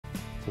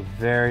So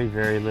very,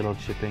 very little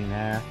chipping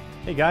there.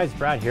 Hey guys,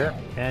 Brad here,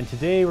 and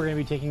today we're going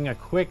to be taking a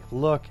quick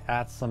look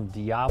at some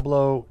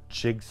Diablo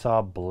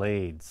Jigsaw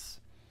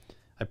blades.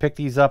 I picked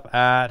these up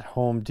at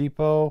Home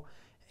Depot,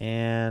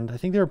 and I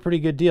think they're a pretty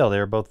good deal.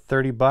 They're about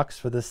 30 bucks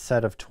for this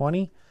set of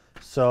 20.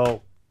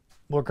 So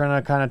we're going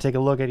to kind of take a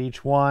look at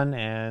each one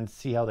and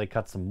see how they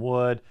cut some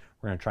wood.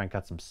 We're going to try and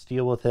cut some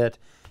steel with it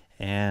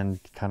and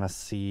kind of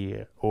see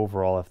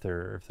overall if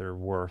they're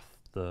worth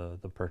the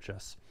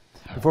purchase.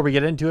 Before we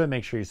get into it,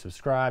 make sure you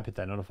subscribe, hit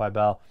that notify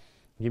bell.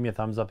 Give me a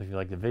thumbs up if you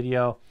like the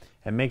video,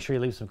 and make sure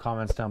you leave some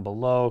comments down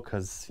below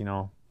because, you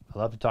know, I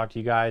love to talk to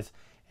you guys.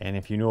 And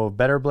if you know of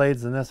better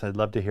blades than this, I'd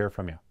love to hear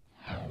from you.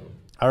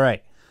 All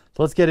right,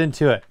 so let's get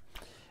into it.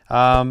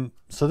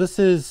 So this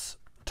is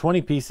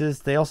 20 pieces.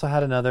 They also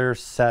had another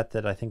set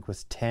that I think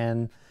was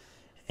 10,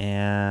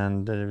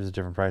 and it was a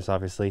different price,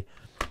 obviously.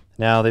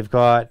 Now they've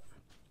got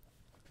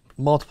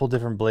multiple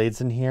different blades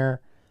in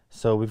here.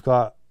 So we've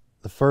got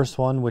the first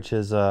one, which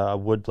is a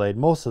wood blade.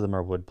 Most of them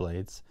are wood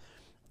blades.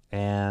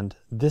 And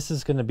this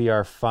is going to be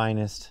our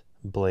finest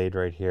blade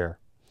right here.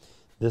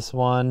 This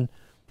one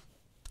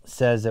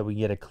says that we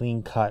get a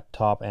clean cut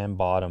top and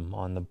bottom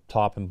on the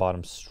top and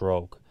bottom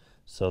stroke.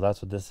 So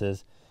that's what this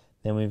is.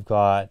 Then we've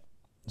got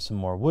some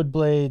more wood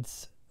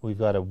blades. We've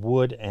got a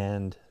wood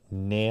and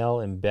nail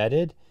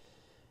embedded.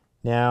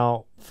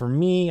 Now, for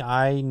me,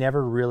 I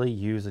never really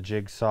use a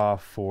jigsaw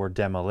for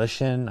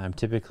demolition. I'm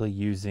typically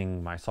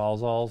using my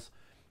sawzalls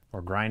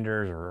or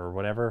grinders or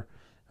whatever,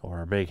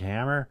 or a big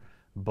hammer.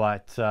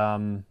 But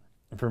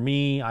for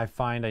me, I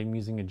find I'm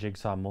using a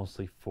jigsaw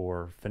mostly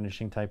for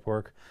finishing type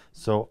work.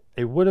 So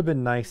it would have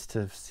been nice to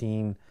have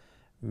seen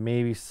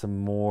maybe some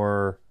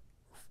more,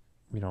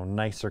 you know,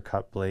 nicer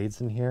cut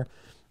blades in here.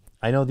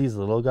 I know these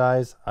little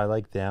guys, I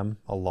like them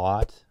a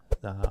lot.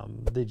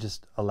 They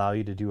just allow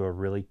you to do a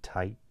really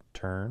tight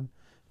turn,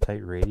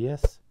 tight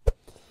radius.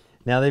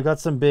 Now they've got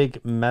some big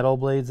metal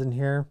blades in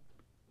here.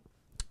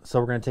 So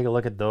we're going to take a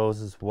look at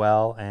those as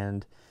well.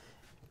 And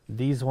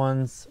these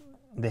ones,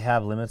 they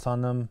have limits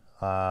on them,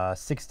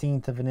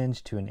 1/16 of an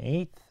inch to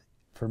 1/8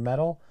 for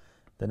metal.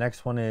 The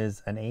next one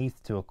is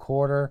 1/8 to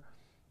 1/4.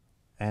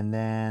 And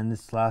then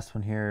this last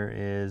one here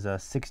is a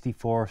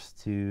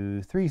 64th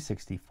to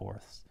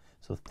 3/64.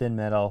 So thin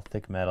metal,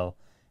 thick metal,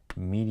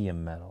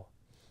 medium metal.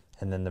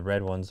 And then the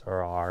red ones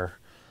are our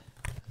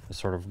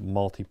sort of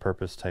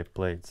multi-purpose type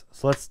blades.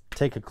 So let's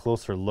take a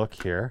closer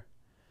look here.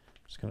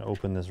 I'm just going to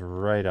open this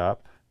right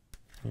up.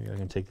 Maybe I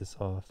can take this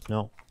off.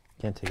 No,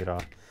 can't take it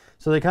off.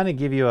 So they kind of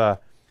give you a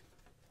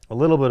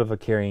little bit of a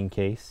carrying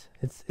case.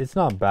 It's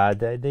not bad.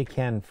 They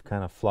can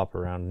kind of flop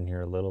around in here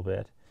a little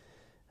bit.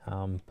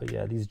 But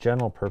yeah, these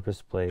general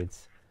purpose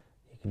blades,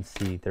 you can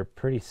see they're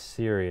pretty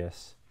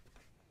serious.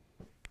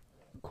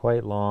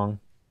 Quite long.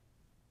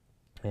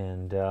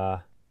 And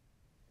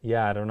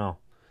yeah, I don't know.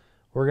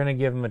 We're going to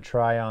give them a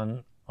try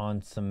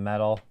on some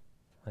metal,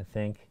 I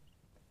think.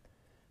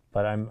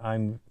 But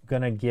I'm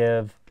going to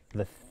give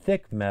the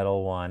thick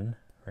metal one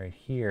right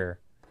here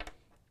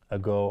a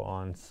go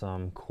on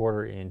some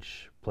 1/4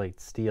 inch plate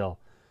steel.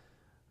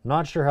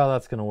 Not sure how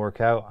that's going to work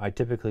out. I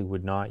typically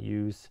would not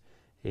use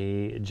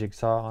a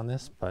jigsaw on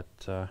this, but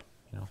you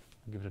know,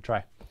 I'll give it a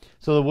try.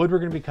 So the wood we're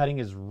going to be cutting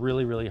is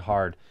really, really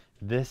hard.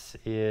 This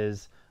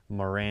is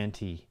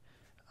Moranti.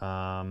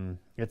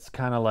 It's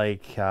kind of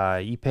like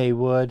Ipe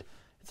wood.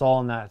 It's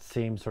all in that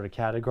same sort of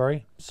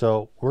category.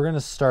 So we're going to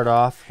start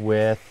off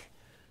with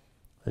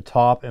the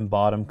top and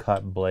bottom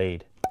cut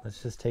blade.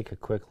 Let's just take a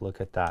quick look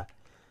at that.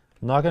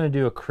 I'm not going to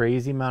do a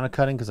crazy amount of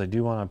cutting because I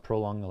do want to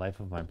prolong the life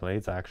of my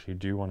blades. I actually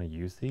do want to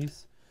use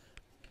these.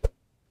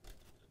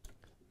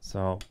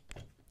 So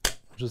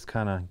I'll just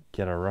kind of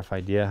get a rough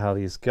idea how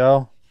these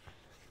go.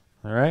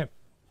 All right.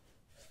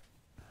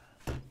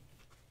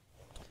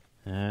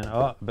 And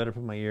oh, I better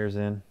put my ears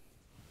in.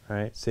 All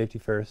right, safety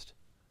first.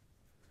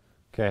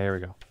 Okay, here we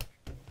go.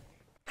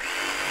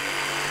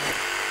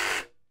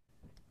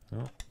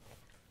 Oh.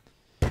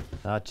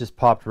 That just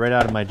popped right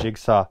out of my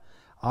jigsaw.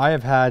 I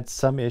have had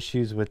some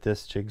issues with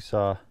this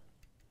jigsaw,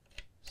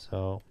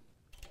 so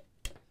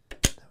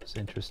that was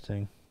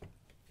interesting.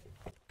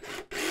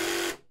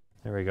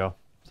 There we go.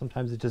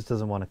 Sometimes it just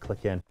doesn't want to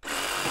click in.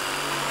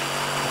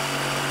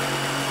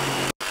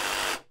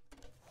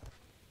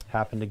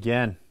 Happened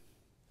again.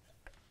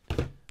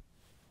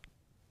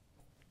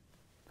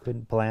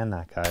 Couldn't plan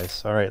that,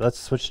 guys. All right, let's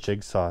switch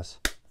jigsaws.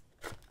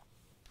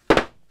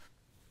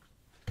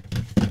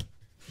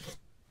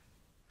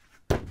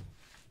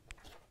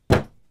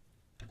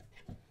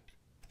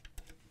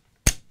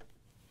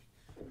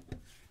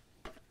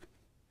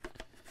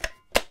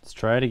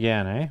 Try it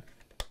again, eh?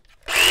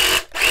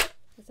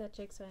 Is that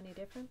jigsaw any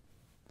different?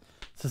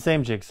 It's the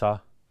same jigsaw.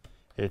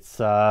 It's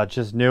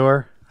just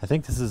newer. I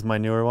think this is my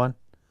newer one.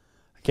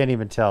 I can't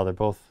even tell. They're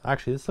both...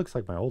 Actually, this looks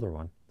like my older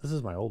one. This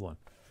is my old one.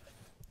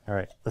 All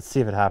right, let's see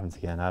if it happens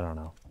again. I don't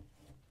know.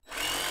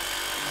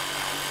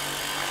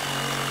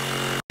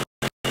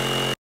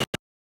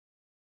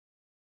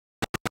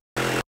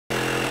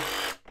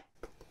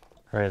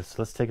 All right, so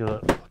let's take a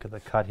look at the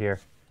cut here.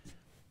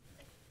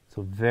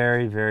 So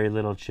very, very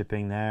little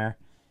chipping there.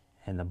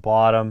 And the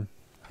bottom,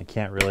 I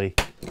can't really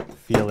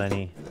feel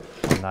any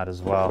on that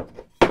as well.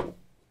 So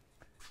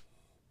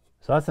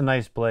that's a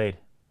nice blade.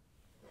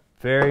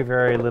 Very,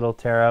 very little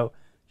tear out.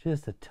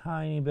 Just a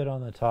tiny bit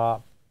on the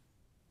top.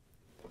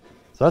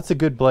 So that's a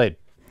good blade.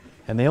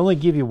 And they only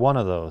give you one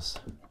of those.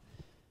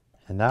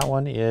 And that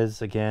one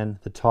is, again,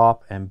 the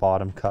top and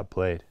bottom cut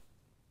blade.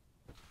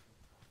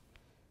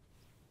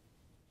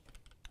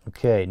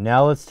 Okay,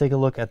 now let's take a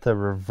look at the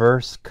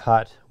reverse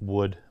cut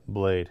wood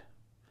blade.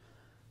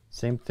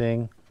 Same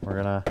thing,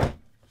 we're gonna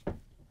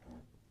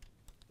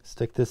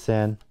stick this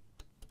in.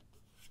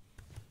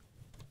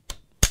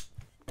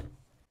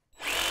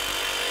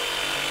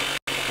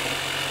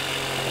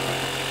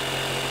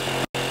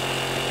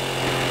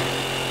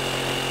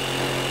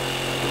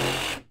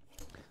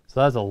 So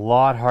that's a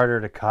lot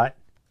harder to cut.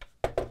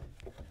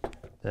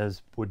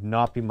 That would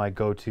not be my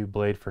go-to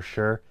blade for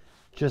sure.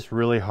 Just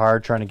really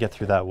hard trying to get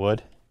through that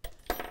wood.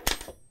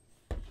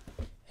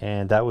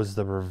 And that was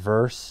the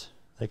reverse,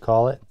 they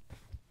call it.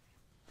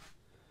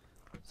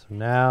 So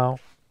now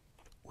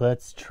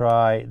let's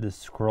try the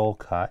scroll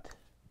cut.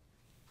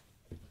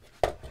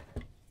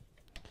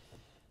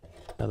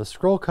 Now the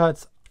scroll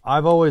cuts,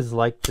 I've always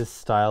liked this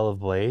style of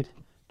blade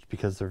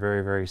because they're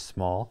very, very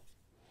small.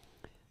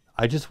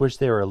 I just wish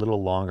they were a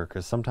little longer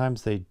because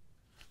sometimes the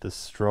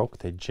stroke,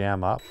 they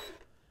jam up.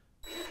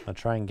 I'll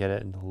try and get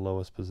it in the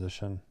lowest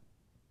position.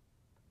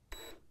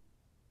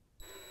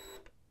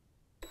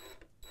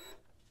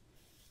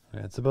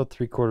 It's about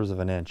 3/4 of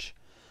an inch.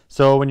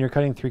 So when you're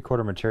cutting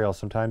 3/4 material,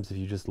 sometimes if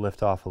you just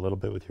lift off a little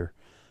bit with your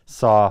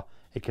saw,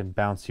 it can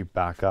bounce you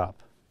back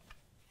up.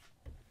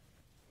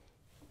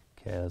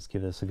 Okay, let's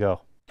give this a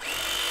go.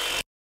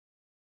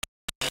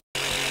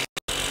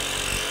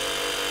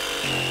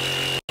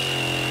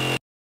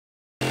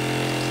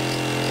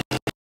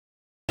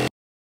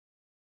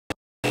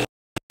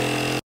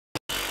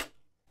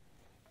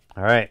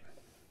 All right.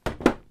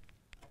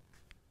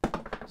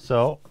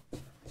 So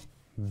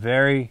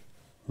very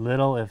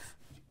little, if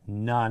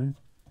none,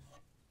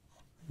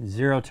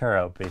 zero tear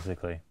out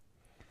basically.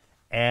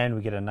 And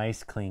we get a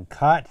nice clean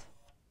cut.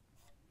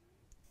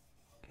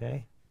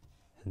 Okay.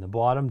 And the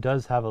bottom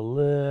does have a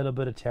little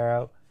bit of tear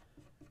out,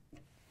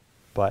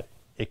 but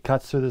it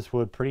cuts through this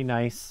wood pretty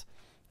nice,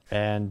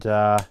 and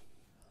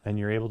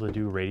you're able to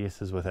do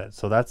radiuses with it.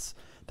 So that's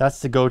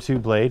the go-to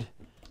blade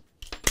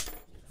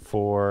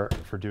for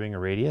doing a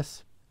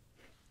radius.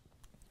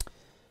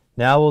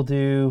 Now we'll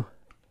do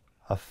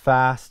a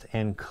fast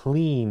and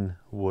clean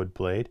wood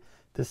blade.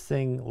 This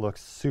thing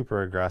looks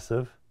super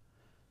aggressive.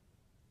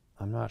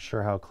 I'm not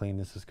sure how clean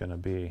this is going to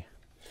be.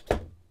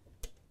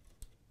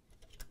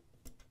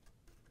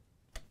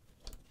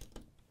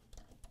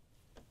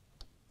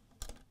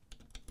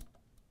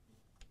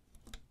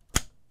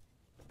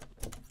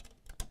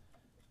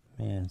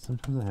 Man,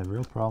 sometimes I have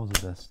real problems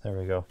with this. There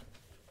we go.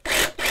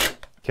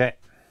 Okay.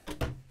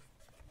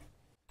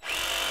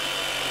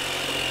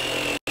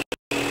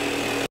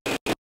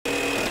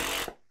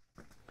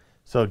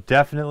 So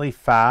definitely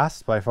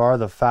fast, by far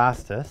the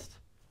fastest,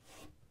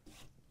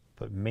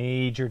 but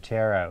major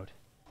tear out.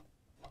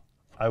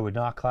 I would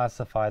not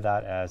classify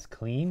that as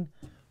clean,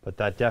 but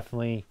that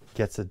definitely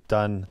gets it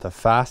done the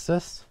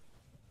fastest.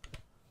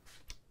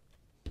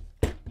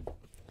 And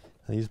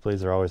these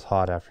blades are always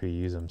hot after you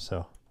use them,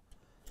 so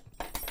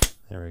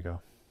there we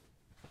go.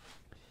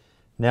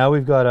 Now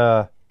we've got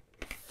a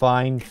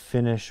fine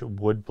finish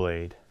wood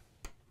blade.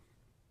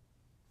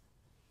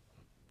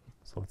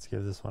 So let's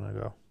give this one a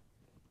go.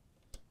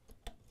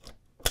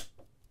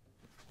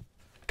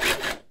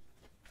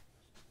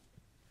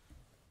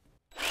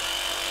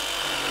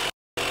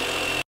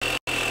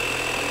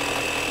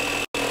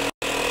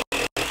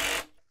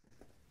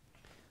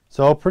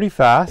 So pretty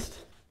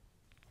fast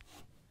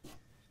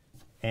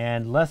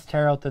and less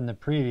tear out than the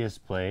previous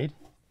blade.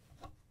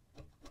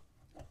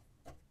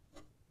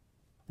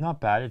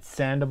 Not bad. It's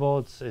sandable.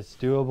 It's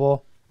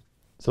doable.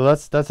 So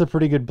that's a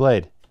pretty good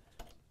blade.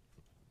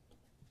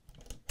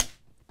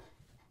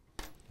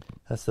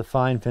 That's the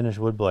fine finish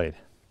wood blade.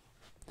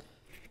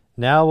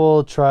 Now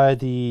we'll try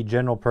the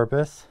general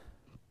purpose.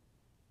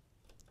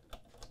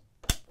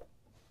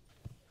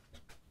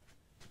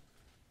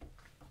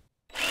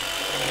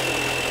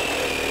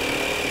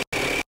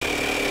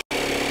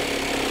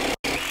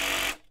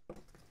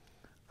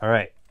 All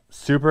right,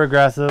 super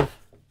aggressive,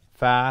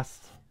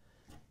 fast,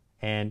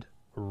 and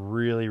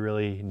really,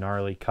 really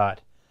gnarly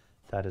cut.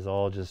 That is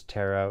all just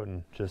tear out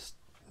and just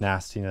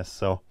nastiness.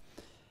 So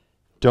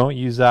don't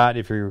use that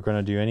if you're going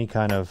to do any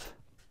kind of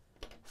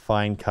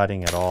fine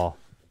cutting at all.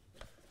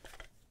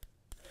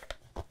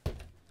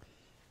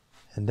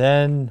 And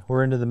then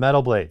we're into the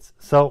metal blades.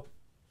 So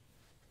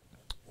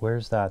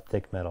where's that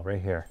thick metal?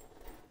 Right here.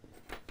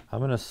 I'm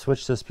going to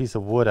switch this piece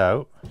of wood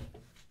out.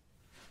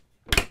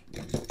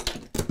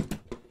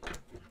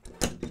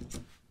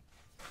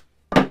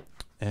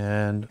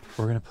 And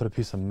we're going to put a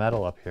piece of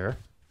metal up here.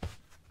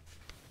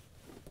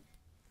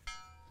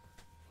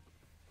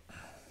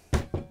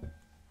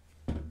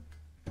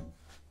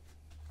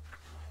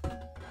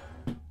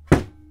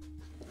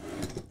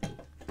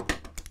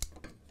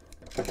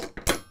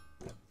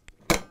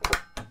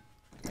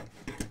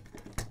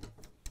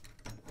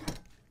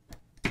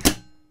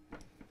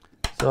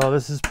 So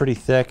this is pretty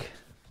thick.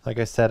 Like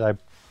I said, I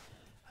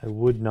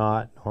would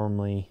not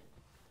normally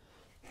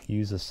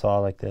use a saw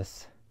like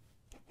this.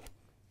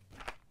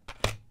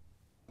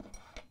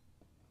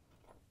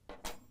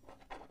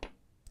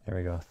 There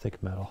we go,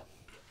 thick metal.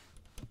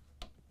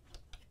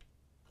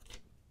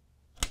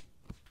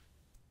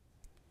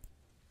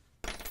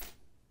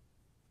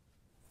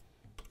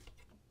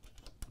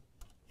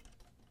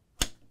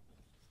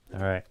 All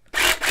right,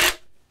 let's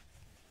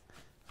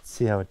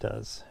see how it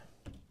does.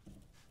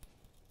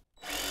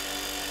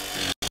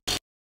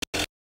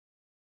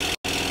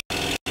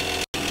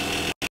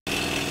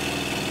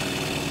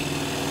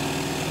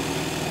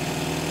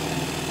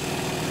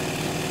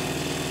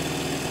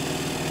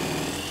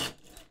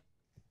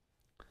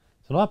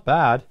 So not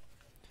bad.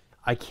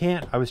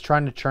 I was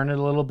trying to churn it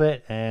a little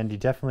bit, and you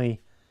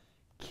definitely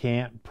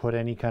can't put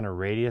any kind of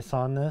radius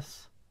on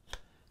this,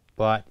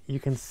 but you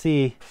can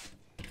see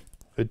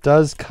it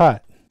does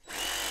cut.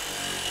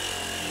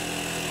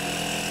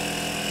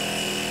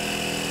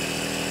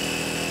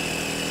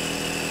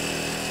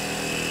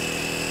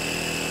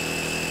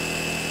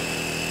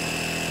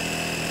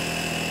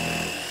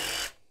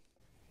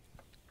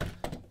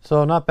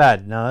 So not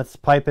bad. Now that's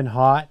piping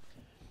hot.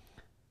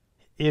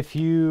 If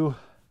you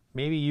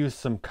maybe use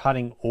some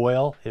cutting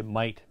oil, it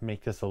might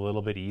make this a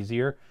little bit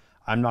easier.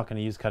 I'm not going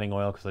to use cutting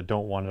oil because I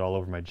don't want it all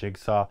over my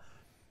jigsaw.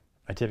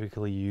 I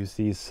typically use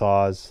these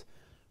saws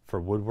for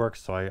woodwork,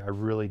 so I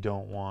really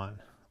don't want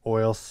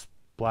oil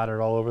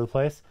splattered all over the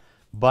place.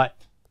 But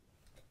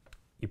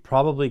you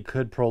probably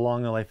could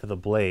prolong the life of the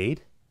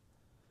blade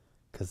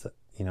because,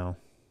 you know,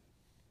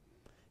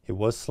 it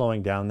was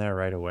slowing down there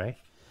right away.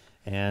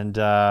 And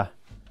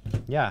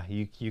yeah,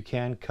 you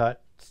can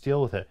cut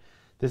steel with it.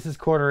 This is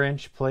 1/4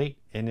 inch plate,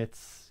 and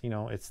it's, you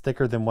know, it's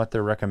thicker than what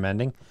they're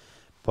recommending,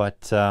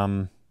 but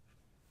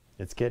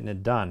it's getting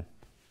it done.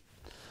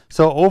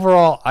 So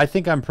overall, I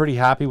think I'm pretty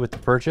happy with the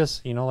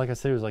purchase. You know, like I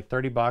said, it was like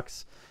 30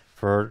 bucks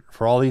for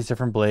all these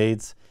different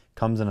blades.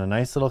 Comes in a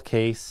nice little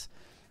case,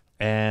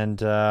 and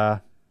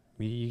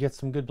you get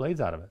some good blades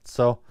out of it.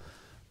 So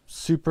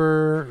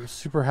super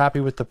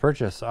happy with the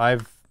purchase. I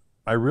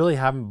really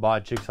haven't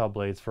bought jigsaw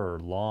blades for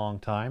a long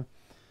time.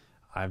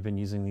 I've been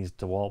using these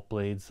Dewalt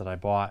blades that I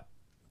bought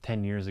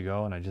 10 years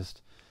ago, and I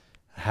just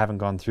haven't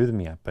gone through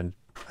them yet. But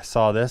I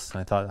saw this, and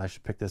I thought I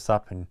should pick this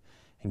up and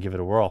give it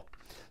a whirl.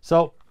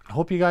 So I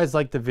hope you guys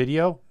liked the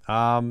video.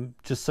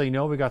 Just so you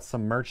know, we got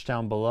some merch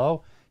down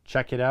below.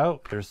 Check it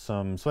out. There's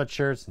some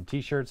sweatshirts and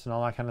t-shirts and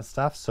all that kind of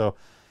stuff. So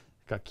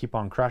got keep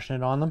on crushing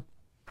it on them.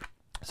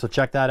 So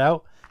check that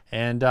out.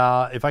 And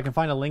if I can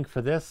find a link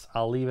for this,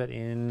 I'll leave it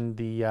in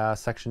the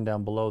section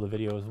down below the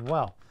video as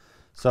well.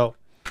 So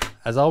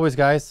as always,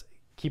 guys,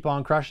 keep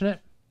on crushing it,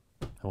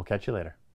 and we'll catch you later.